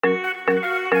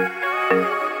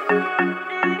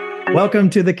Welcome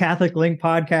to the Catholic Link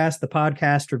Podcast, the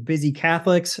podcast for busy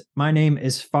Catholics. My name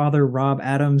is Father Rob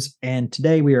Adams, and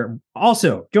today we are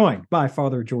also joined by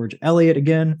Father George Elliott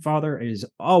again. Father, it is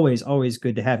always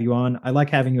good to have you on. I like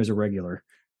having you as a regular.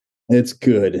 It's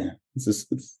good. This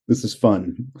is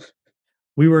fun.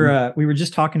 We were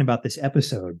just talking about this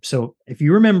episode. So if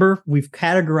you remember, we've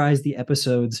categorized the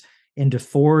episodes into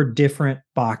 4 different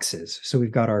boxes. So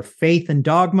we've got our faith and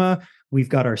dogma, we've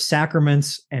got our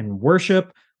sacraments and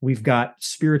worship, we've got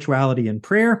spirituality and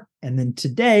prayer, and then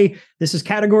today this is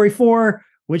category 4,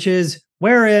 which is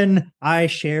wherein I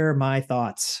share my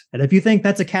thoughts. And if you think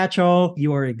that's a catch-all,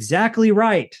 you are exactly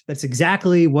right. That's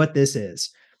exactly what this is.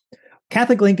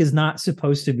 Catholic Link is not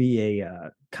supposed to be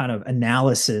a kind of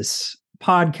analysis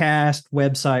podcast,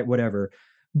 website, whatever.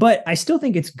 But I still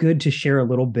think it's good to share a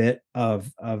little bit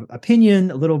of opinion,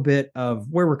 a little bit of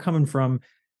where we're coming from,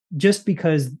 just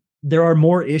because there are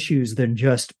more issues than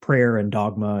just prayer and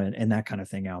dogma and that kind of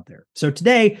thing out there. So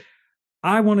today,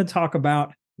 I want to talk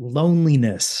about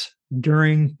loneliness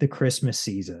during the Christmas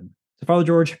season. So Father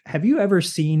George, have you ever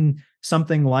seen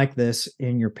something like this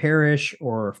in your parish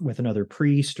or with another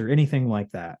priest or anything like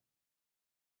that?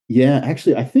 Yeah,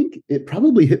 actually, I think it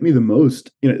probably hit me the most.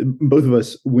 Both of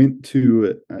us went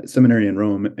to seminary in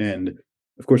Rome, and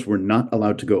of course, we're not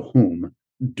allowed to go home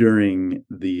during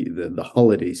the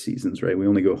holiday seasons, right? We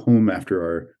only go home after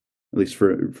our, at least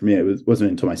for me,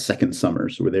 wasn't until my second summer,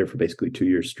 so we're there for basically 2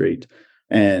 years straight.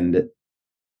 And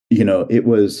it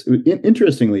was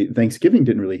interestingly, Thanksgiving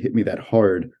didn't really hit me that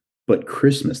hard, but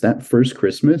Christmas, that first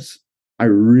Christmas, I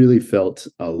really felt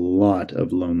a lot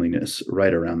of loneliness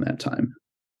right around that time.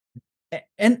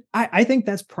 And I think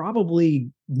that's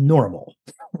probably normal,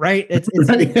 right? It's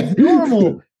Right.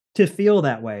 normal to feel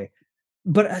that way.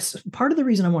 But part of the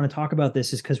reason I want to talk about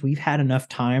this is because we've had enough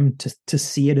time to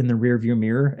see it in the rearview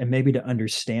mirror and maybe to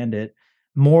understand it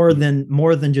more than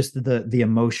just the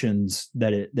emotions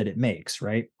that it makes,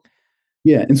 right?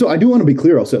 Yeah. And so I do want to be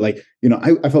clear also, I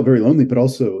felt very lonely, but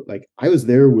also like I was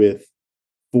there with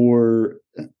 4,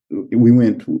 we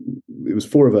went, it was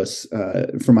 4 of us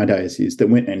from my diocese that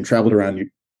went and traveled around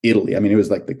Italy. I mean, it was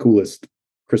like the coolest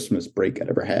Christmas break I'd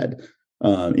ever had.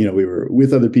 We were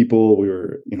with other people. We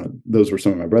were, those were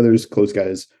some of my brothers, close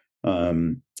guys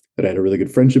that I had a really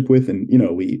good friendship with. And,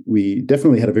 we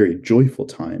definitely had a very joyful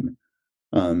time.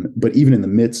 But even in the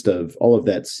midst of all of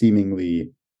that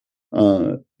seemingly,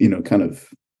 kind of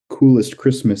coolest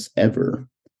Christmas ever,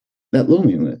 that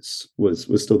loneliness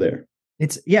was still there.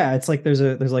 It's like there's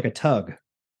like a tug.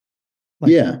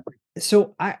 Like, Yeah.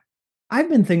 so I've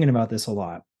been thinking about this a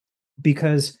lot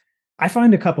because I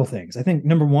find a couple things. I think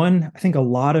number one, I think a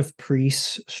lot of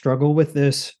priests struggle with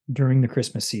this during the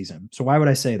Christmas season. So why would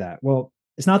I say that? Well,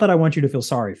 it's not that I want you to feel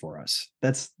sorry for us.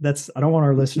 That's I don't want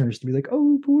our listeners to be like,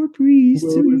 "Oh, poor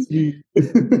priests."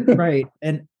 Right.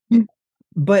 And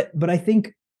but I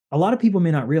think a lot of people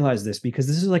may not realize this because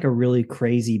this is like a really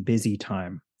crazy busy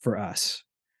time for us.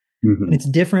 And Mhm. it's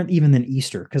different even than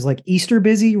Easter, because like Easter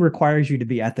busy requires you to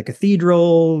be at the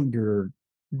cathedral, you're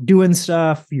doing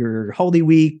stuff, you're Holy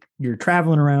Week, you're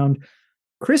traveling around.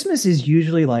 Christmas is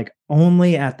usually like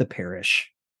only at the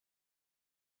parish.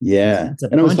 Yeah. It's a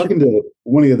And I was bunch of talking to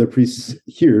one of the other priests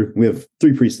here. We have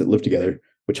 3 priests that live together,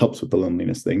 which helps with the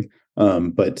loneliness thing.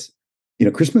 But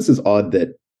Christmas is odd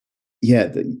that,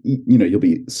 yeah, you'll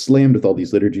be slammed with all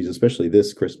these liturgies, especially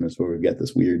this Christmas where we've got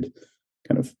this weird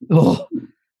kind of oh,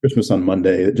 Christmas on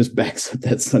Monday that just backs up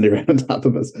that Sunday right on top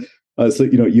of us. So,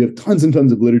 you have tons and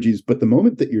tons of liturgies, but the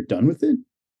moment that you're done with it,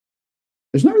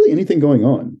 there's not really anything going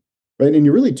on, right? And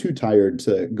you're really too tired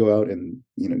to go out and,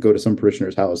 go to some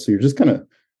parishioner's house. So you're just kind of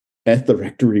at the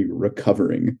rectory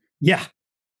recovering. yeah.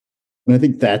 And I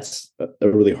think that's a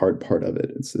really hard part of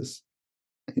it. It's this,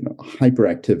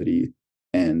 hyperactivity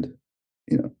and,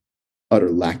 you know, utter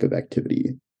lack of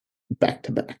activity back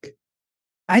to back.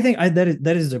 I think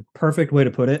that is a perfect way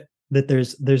to put it. That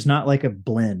there's not like a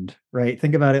blend, right?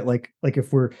 Think about it like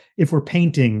if we're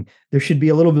painting, there should be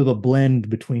a little bit of a blend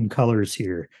between colors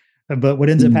here. But what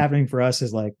ends up Mm. happening for us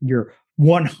is like you're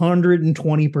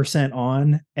 120%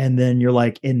 on, and then you're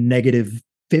like in negative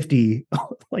 50,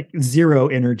 like zero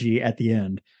energy at the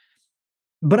end.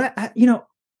 But I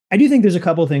do think there's a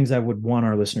couple of things I would want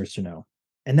our listeners to know.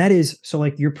 And that is, so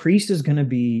like your priest is going to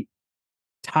be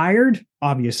tired,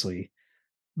 obviously,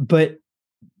 but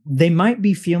they might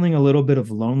be feeling a little bit of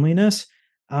loneliness.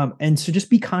 And so just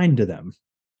be kind to them,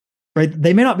 right?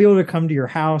 They may not be able to come to your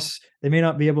house. They may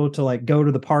not be able to like go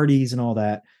to the parties and all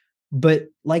that, but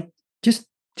like,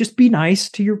 just be nice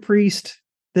to your priest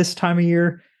this time of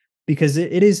year, because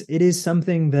it is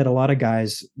something that a lot of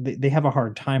guys, they have a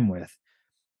hard time with.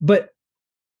 But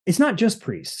it's not just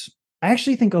priests. I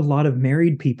actually think a lot of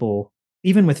married people,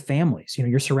 even with families,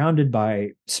 you're surrounded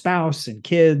by spouse and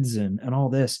kids and all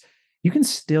this, you can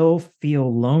still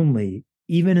feel lonely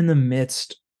even in the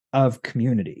midst of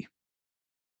community.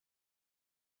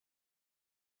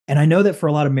 And I know that for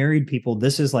a lot of married people,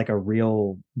 this is like a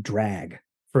real drag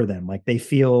for them. Like they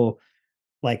feel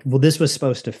like, well, this was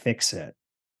supposed to fix it.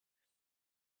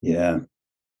 Yeah.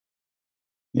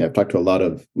 Yeah, I've talked to a lot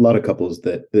of couples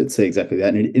that say exactly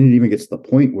that, and it even gets to the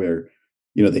point where,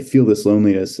 they feel this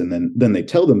loneliness, and then they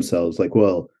tell themselves like,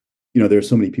 well, there's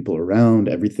so many people around,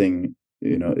 everything,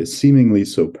 is seemingly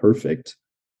so perfect,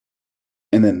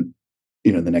 and then,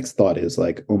 the next thought is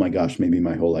like, oh my gosh, maybe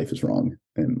my whole life is wrong,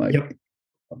 and like, Yep.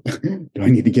 do I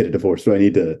need to get a divorce? Do I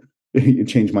need to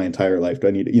change my entire life? Do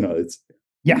I need to, it's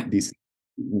Yeah. these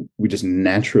we just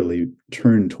naturally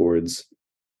turn towards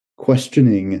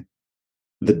questioning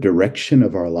the direction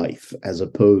of our life as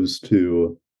opposed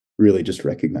to really just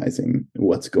recognizing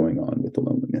what's going on with the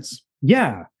loneliness.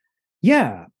 Yeah.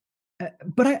 Yeah.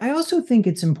 But I also think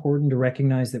it's important to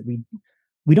recognize that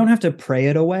we don't have to pray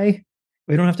it away.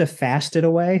 We don't have to fast it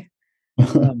away.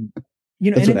 Um,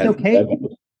 That's and what it's okay.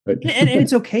 right? And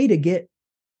it's okay to get,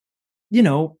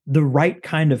 the right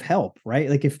kind of help, right?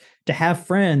 Like if to have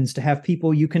friends, to have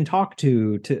people you can talk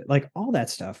to like all that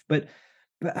stuff. But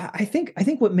I think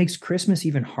what makes Christmas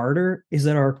even harder is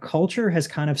that our culture has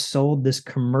kind of sold this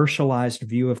commercialized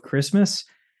view of Christmas.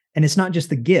 And it's not just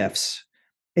the gifts,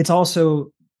 it's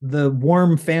also the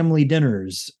warm family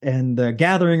dinners and the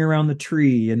gathering around the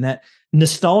tree and that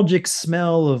nostalgic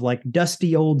smell of like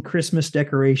dusty old Christmas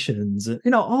decorations,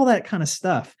 all that kind of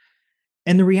stuff.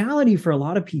 And the reality for a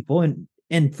lot of people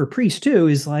and for priests too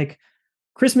is like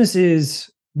Christmas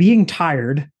is being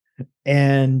tired,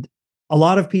 and a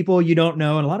lot of people you don't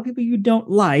know and a lot of people you don't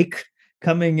like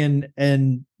coming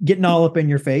and getting all up in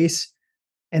your face.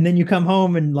 And then you come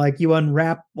home and like you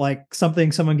unwrap like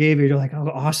something someone gave you, you're like, oh,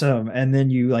 awesome. And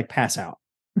then you like pass out.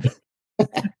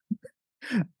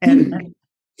 and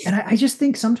and I just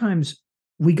think sometimes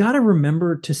we got to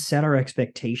remember to set our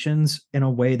expectations in a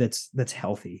way that's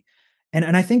healthy.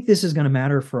 And I think this is going to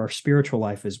matter for our spiritual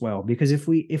life as well, because if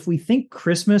we think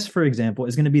Christmas, for example,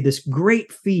 is going to be this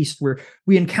great feast where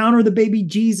we encounter the baby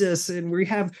Jesus and we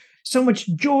have so much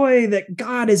joy that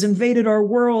God has invaded our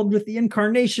world with the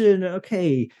incarnation,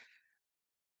 okay,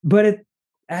 but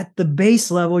at the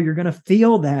base level, you're going to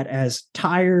feel that as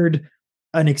tired,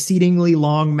 an exceedingly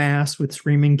long mass with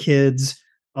screaming kids,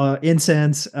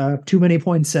 incense, too many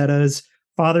poinsettias.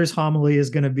 Father's homily is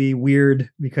going to be weird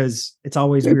because it's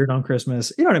always weird on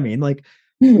Christmas. You know what I mean? Like,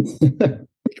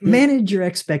 manage your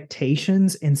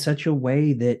expectations in such a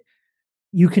way that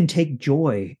you can take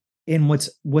joy in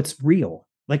what's real.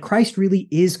 Like Christ really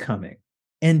is coming.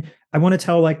 And I want to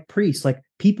tell like priests, like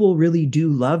people really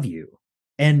do love you,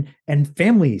 and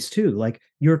families too. Like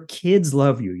your kids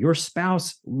love you, your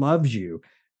spouse loves you.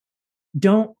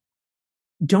 Don't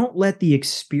don't let the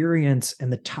experience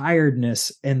and the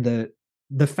tiredness and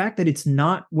the fact that it's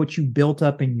not what you built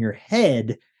up in your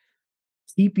head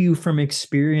keep you from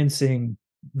experiencing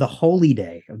the holy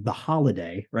day of the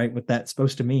holiday, right? What that's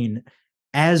supposed to mean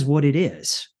as what it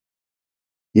is.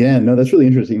 Yeah, no, that's really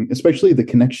interesting, especially the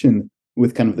connection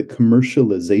with kind of the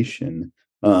commercialization,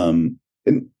 and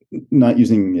not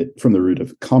using it from the root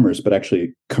of commerce, but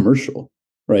actually commercial,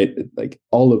 right? Like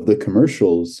all of the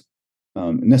commercials,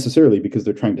 necessarily because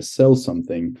they're trying to sell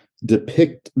something,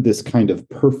 depict this kind of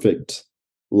perfect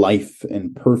life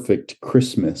and perfect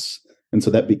Christmas, and so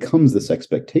that becomes this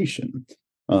expectation.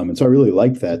 And so I really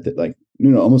like that like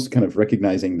almost kind of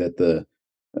recognizing that the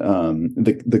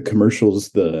commercials,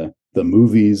 the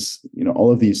movies,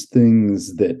 all of these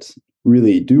things that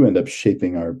really do end up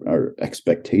shaping our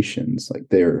expectations, like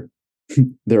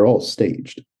they're all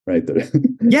staged, right?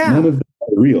 Yeah. None of them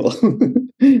are real.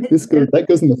 That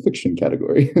goes in the fiction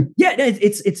category. Yeah,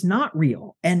 it's not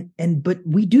real. But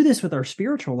we do this with our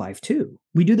spiritual life too.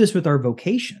 We do this with our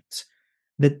vocations.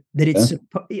 That it's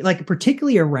like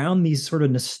particularly around these sort of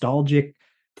nostalgic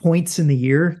points in the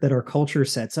year that our culture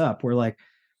sets up, where like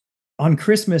on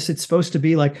Christmas, it's supposed to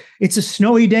be like, it's a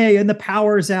snowy day and the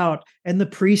power's out and the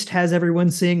priest has everyone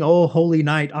sing "Oh Holy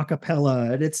Night" a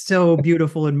cappella. And it's so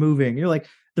beautiful and moving. You're like,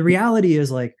 the reality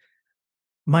is like,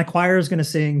 my choir is going to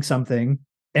sing something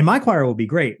and my choir will be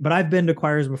great. But I've been to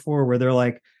choirs before where they're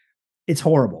like, it's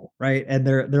horrible, right? And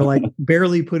they're like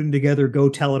barely putting together "Go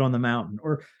Tell It on the Mountain."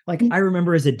 Or like I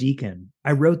remember as a deacon,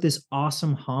 I wrote this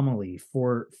awesome homily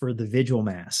for the vigil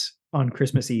mass on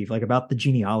Christmas Eve, like about the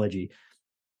genealogy.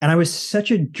 And I was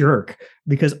such a jerk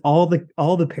because all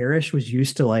the parish was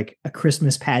used to like a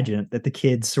Christmas pageant that the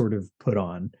kids sort of put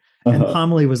on. And the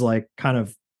homily was like kind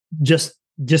of just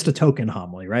just a token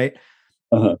homily, right?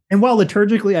 Uh-huh. And while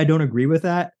liturgically I don't agree with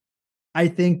that, I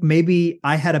think maybe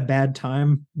I had a bad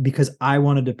time because I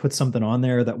wanted to put something on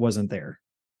there that wasn't there,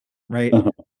 right?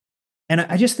 Uh-huh. And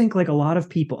I just think like a lot of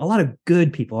people, a lot of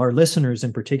good people, our listeners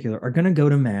in particular, are going to go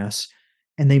to mass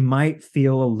and they might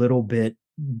feel a little bit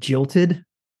jilted.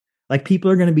 Like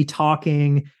people are going to be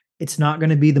talking. It's not going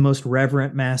to be the most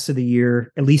reverent mass of the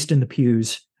year, at least in the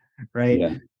pews, right?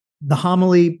 Yeah. The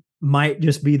homily might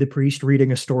just be the priest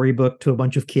reading a storybook to a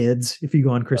bunch of kids if you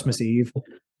go on Uh-huh. Christmas Eve.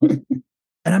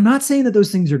 And I'm not saying that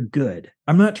those things are good.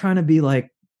 I'm not trying to be like,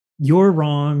 you're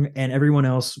wrong and everyone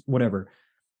else, whatever.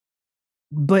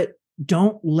 But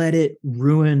don't let it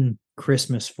ruin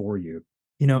Christmas for you.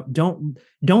 You know,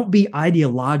 don't be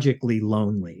ideologically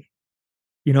lonely.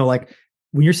 You know, like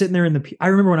when you're sitting there I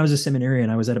remember when I was a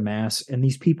seminarian, I was at a mass and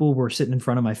these people were sitting in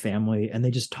front of my family and they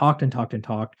just talked and talked and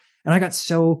talked. And I got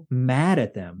so mad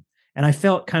at them. And I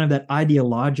felt kind of that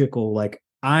ideological, like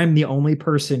I'm the only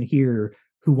person here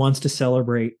who wants to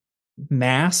celebrate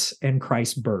mass and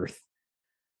Christ's birth.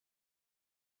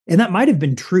 And that might have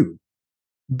been true,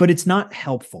 but it's not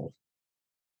helpful.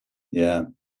 Yeah.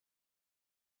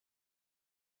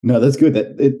 No, that's good.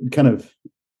 That it kind of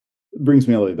brings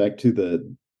me all the way back to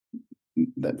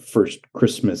that first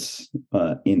Christmas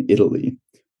in Italy.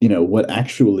 You know, what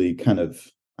actually kind of,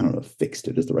 I don't know if fixed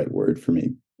it is the right word for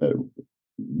me,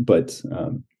 but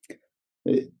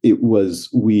it was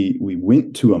we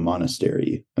went to a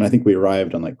monastery, and I think we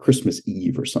arrived on like Christmas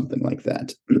Eve or something like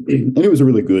that, and it was a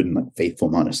really good and like faithful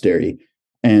monastery.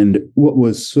 And what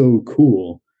was so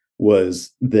cool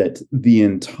was that the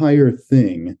entire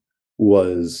thing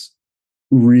was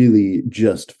really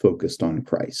just focused on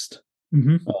Christ.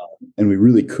 Mm-hmm. And we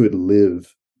really could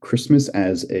live Christmas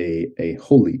as a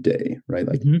holy day, right?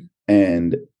 Like, Mm-hmm.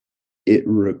 and it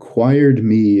required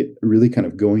me really kind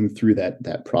of going through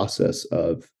that process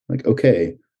of like,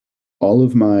 okay, all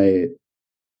of my,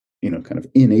 kind of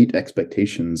innate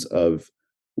expectations of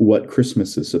what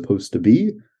Christmas is supposed to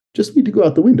be just need to go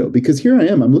out the window, because here I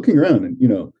am, I'm looking around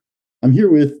and, I'm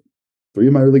here with three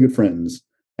of my really good friends,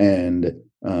 and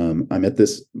I'm at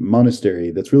this monastery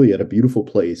that's really at a beautiful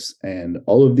place, and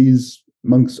all of these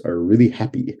monks are really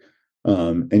happy.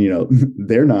 And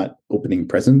they're not opening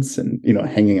presents and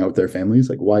hanging out with their families.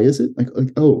 Like, why is it? Like,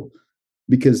 oh,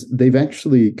 because they've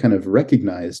actually kind of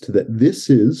recognized that this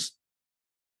is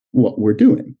what we're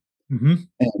doing, Mm-hmm.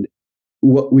 and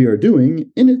what we are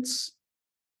doing in its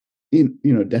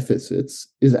deficits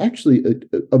is actually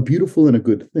a beautiful and a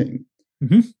good thing.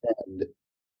 Mm-hmm. And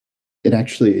it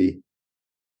actually,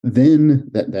 then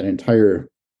that entire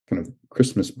kind of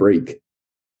Christmas break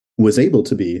was able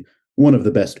to be one of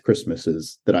the best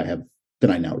Christmases that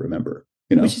I now remember.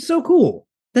 Which is so cool.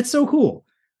 That's so cool.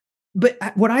 But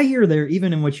what I hear there,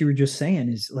 even in what you were just saying,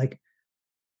 is like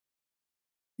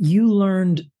you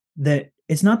learned that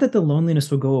it's not that the loneliness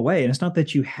will go away, and it's not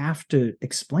that you have to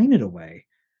explain it away.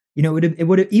 It would have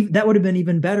that would have been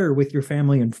even better with your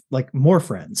family and like more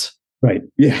friends. Right.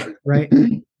 Yeah. Right.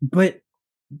 But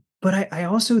I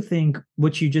also think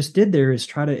what you just did there is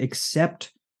try to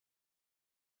accept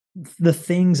the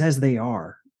things as they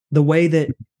are. The way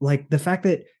that, like, the fact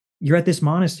that you're at this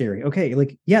monastery. Okay,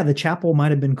 like, yeah, the chapel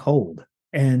might have been cold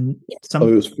and it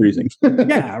was freezing.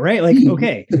 Yeah, right. Like,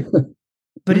 okay.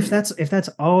 But if that's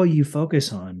all you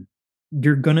focus on,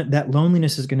 that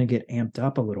loneliness is gonna get amped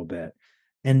up a little bit.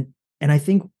 And I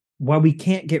think while we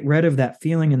can't get rid of that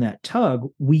feeling and that tug,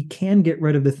 we can get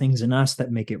rid of the things in us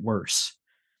that make it worse.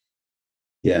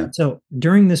 Yeah. So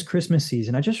during this Christmas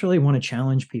season, I just really want to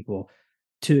challenge people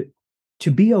to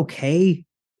be okay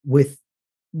with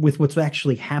what's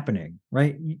actually happening,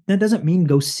 right? That doesn't mean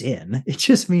go sin. It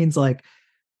just means like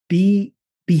be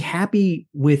happy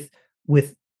with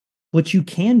what you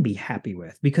can be happy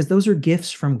with, because those are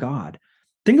gifts from God.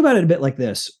 Think about it a bit like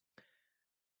this.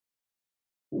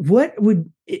 What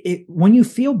would when you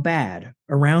feel bad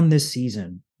around this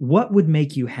season, what would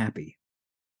make you happy?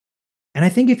 And I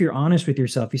think if you're honest with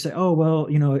yourself, you say, oh, well,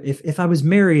 if I was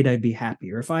married, I'd be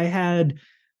happy. Or if I had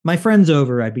my friends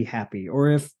over, I'd be happy. Or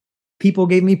if people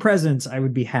gave me presents, I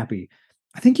would be happy.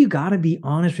 I think you got to be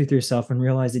honest with yourself and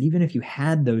realize that even if you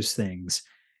had those things,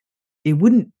 it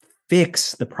wouldn't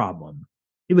fix the problem.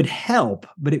 It would help,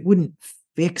 but it wouldn't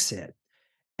fix it.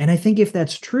 And I think if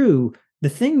that's true, the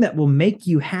thing that will make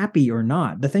you happy or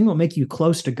not, the thing that will make you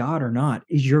close to God or not,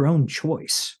 is your own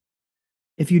choice.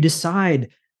 If you decide,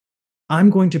 I'm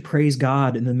going to praise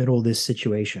God in the middle of this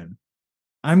situation,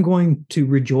 I'm going to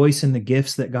rejoice in the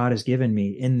gifts that God has given me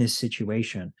in this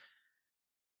situation,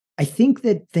 I think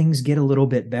that things get a little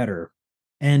bit better,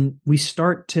 and we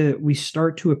start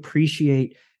to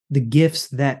appreciate the gifts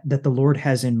that the Lord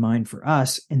has in mind for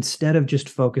us instead of just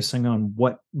focusing on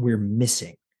what we're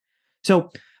missing. So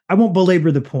I won't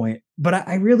belabor the point, but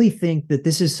I really think that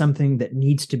this is something that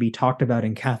needs to be talked about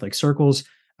in Catholic circles.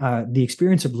 The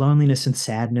experience of loneliness and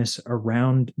sadness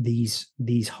around these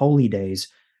holy days.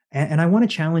 And I want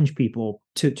to challenge people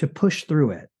to push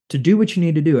through it, to do what you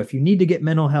need to do. If you need to get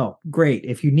mental help, great.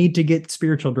 If you need to get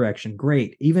spiritual direction,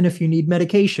 great. Even if you need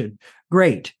medication,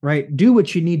 great, right? Do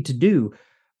what you need to do.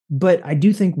 But I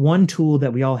do think one tool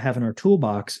that we all have in our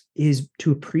toolbox is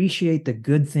to appreciate the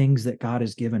good things that God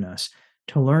has given us,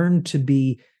 to learn to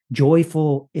be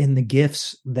joyful in the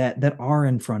gifts that are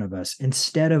in front of us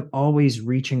instead of always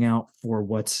reaching out for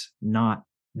what's not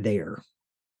there.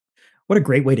 What a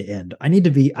great way to end. I'm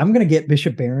going to get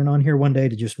Bishop Barron on here one day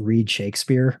to just read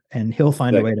Shakespeare, and he'll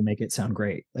find a way to make it sound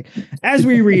great. Like, as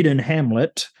we read in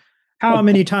Hamlet, how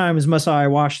many times must I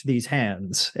wash these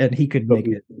hands? And he could make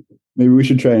it. Maybe we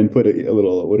should try and put a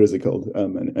little, what is it called?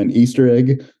 An Easter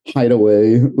egg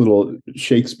hideaway, little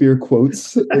Shakespeare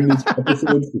quotes in these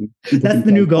episodes. That's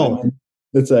the new goal.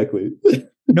 Exactly.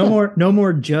 No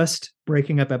more just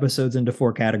breaking up episodes into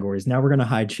 4 categories. Now we're going to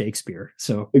hide Shakespeare.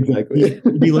 So exactly.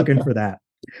 be looking for that.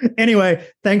 Anyway,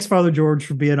 thanks, Father George,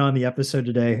 for being on the episode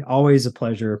today. Always a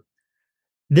pleasure.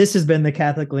 This has been the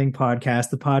Catholic Link Podcast,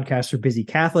 the podcast for busy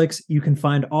Catholics. You can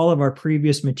find all of our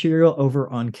previous material over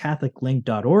on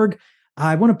catholiclink.org.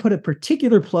 I want to put a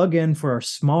particular plug in for our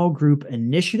small group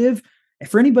initiative.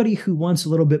 For anybody who wants a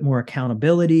little bit more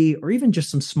accountability or even just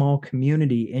some small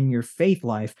community in your faith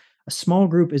life, a small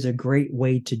group is a great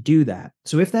way to do that.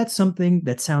 So if that's something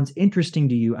that sounds interesting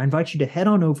to you, I invite you to head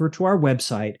on over to our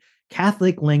website,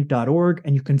 catholiclink.org,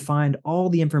 and you can find all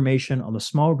the information on the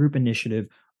small group initiative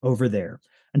over there.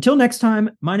 Until next time,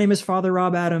 my name is Father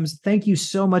Rob Adams. Thank you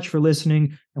so much for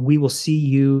listening, and we will see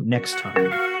you next time.